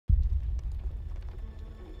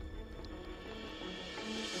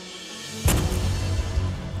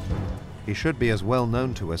He should be as well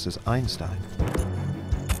known to us as Einstein.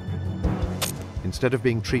 Instead of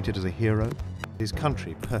being treated as a hero, his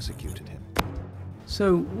country persecuted him.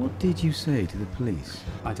 So, what did you say to the police?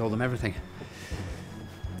 I told them everything.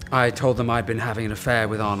 I told them I'd been having an affair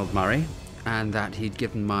with Arnold Murray, and that he'd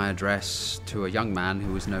given my address to a young man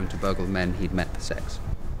who was known to burgle men he'd met for sex.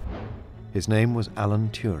 His name was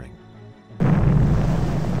Alan Turing.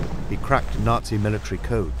 He cracked Nazi military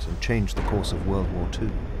codes and changed the course of World War II.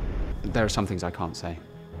 There are some things I can't say.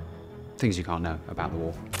 Things you can't know about the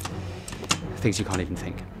war. Things you can't even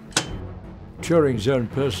think. Turing's own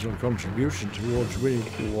personal contribution towards winning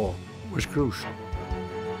the war was crucial.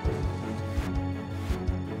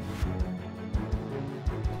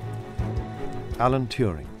 Alan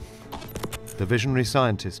Turing, the visionary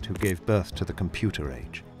scientist who gave birth to the computer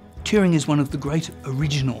age. Turing is one of the great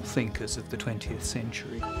original thinkers of the 20th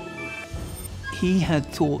century. He had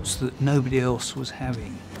thoughts that nobody else was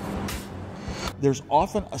having. There's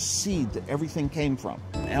often a seed that everything came from.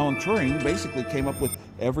 Alan Turing basically came up with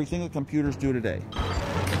everything that computers do today.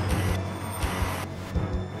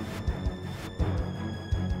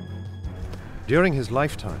 During his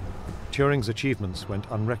lifetime, Turing's achievements went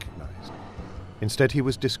unrecognized. Instead, he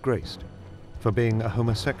was disgraced for being a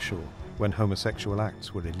homosexual when homosexual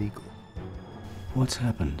acts were illegal. What's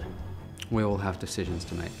happened? We all have decisions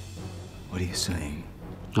to make. What are you saying?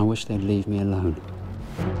 I wish they'd leave me alone.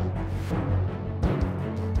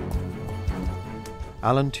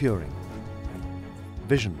 Alan Turing,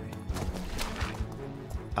 visionary,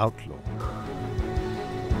 outlaw.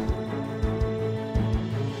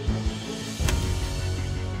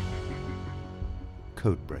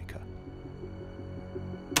 Codebreaker.